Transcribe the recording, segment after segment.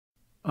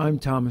I'm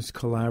Thomas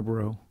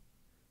Calabro.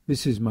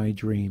 This is my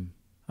dream.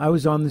 I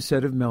was on the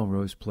set of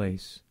Melrose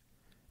Place,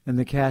 and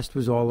the cast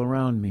was all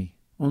around me.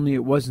 Only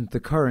it wasn't the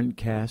current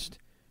cast,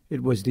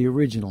 it was the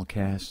original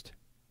cast.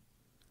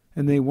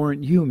 And they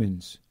weren't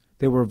humans,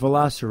 they were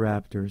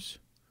velociraptors.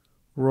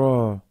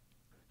 Raw.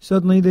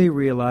 Suddenly they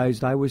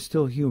realized I was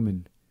still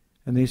human,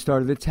 and they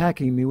started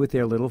attacking me with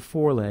their little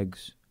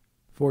forelegs.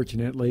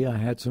 Fortunately, I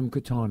had some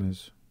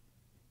katanas.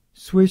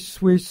 Swish,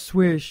 swish,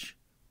 swish.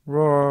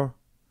 Roar.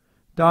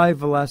 Die,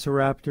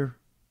 velociraptor.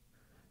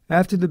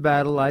 After the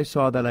battle, I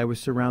saw that I was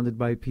surrounded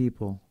by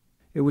people.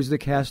 It was the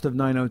cast of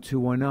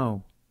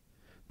 90210,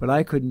 but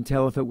I couldn't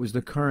tell if it was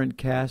the current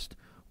cast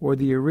or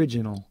the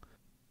original,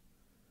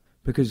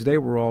 because they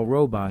were all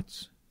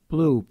robots.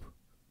 Bloop,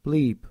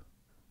 bleep.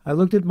 I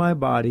looked at my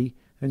body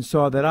and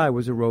saw that I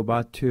was a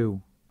robot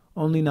too,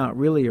 only not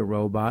really a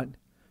robot,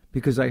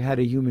 because I had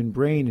a human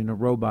brain in a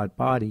robot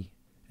body,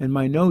 and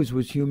my nose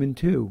was human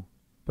too.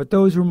 But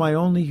those were my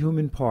only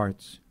human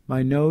parts,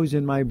 my nose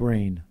and my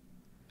brain.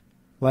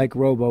 Like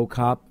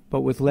RoboCop,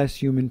 but with less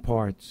human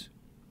parts.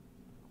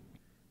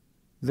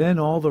 Then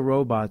all the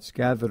robots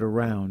gathered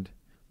around,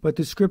 but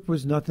the script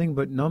was nothing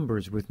but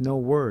numbers with no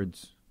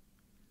words.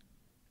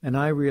 And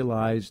I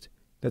realized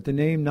that the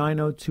name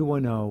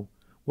 90210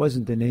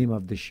 wasn't the name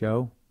of the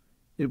show,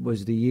 it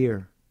was the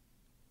year.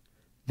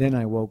 Then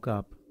I woke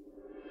up.